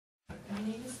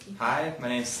Hi, my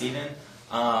name's Steven.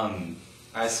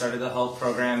 I started the HELP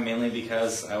program mainly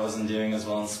because I wasn't doing as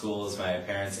well in school as my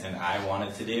parents and I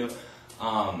wanted to do.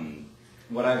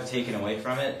 What I've taken away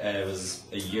from it, it was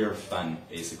a year of fun,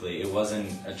 basically. It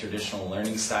wasn't a traditional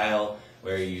learning style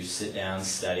where you sit down,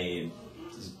 study.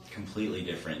 It's completely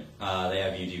different. They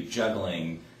have you do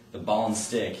juggling, the ball and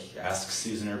stick. Ask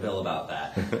Susan or Bill about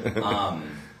that.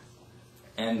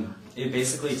 And it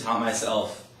basically taught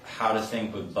myself how to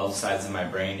think with both sides of my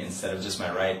brain instead of just my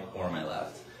right or my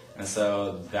left. And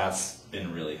so that's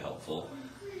been really helpful.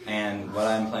 And what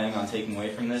I'm planning on taking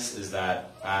away from this is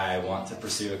that I want to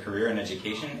pursue a career in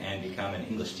education and become an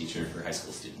English teacher for high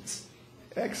school students.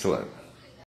 Excellent.